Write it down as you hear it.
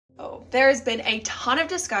There has been a ton of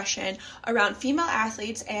discussion around female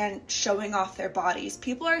athletes and showing off their bodies.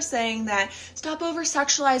 People are saying that stop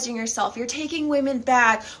over-sexualizing yourself. You're taking women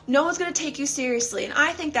back. No one's going to take you seriously. And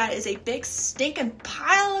I think that is a big stinking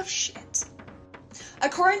pile of shit.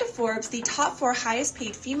 According to Forbes, the top 4 highest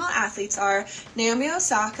paid female athletes are Naomi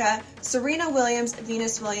Osaka, Serena Williams,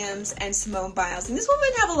 Venus Williams, and Simone Biles. And these women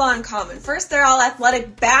have a lot in common. First, they're all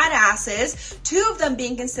athletic badasses, 2 of them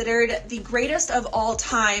being considered the greatest of all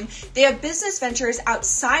time. They have business ventures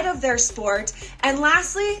outside of their sport. And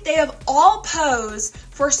lastly, they have all posed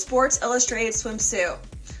for Sports Illustrated swimsuit.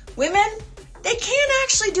 Women, they can't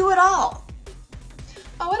actually do it all.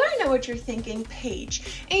 Oh, and I know what you're thinking, Paige.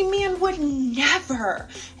 A man would never,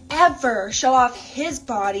 ever show off his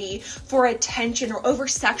body for attention or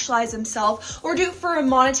over-sexualize himself or do it for a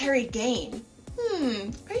monetary gain.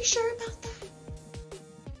 Are you sure about that?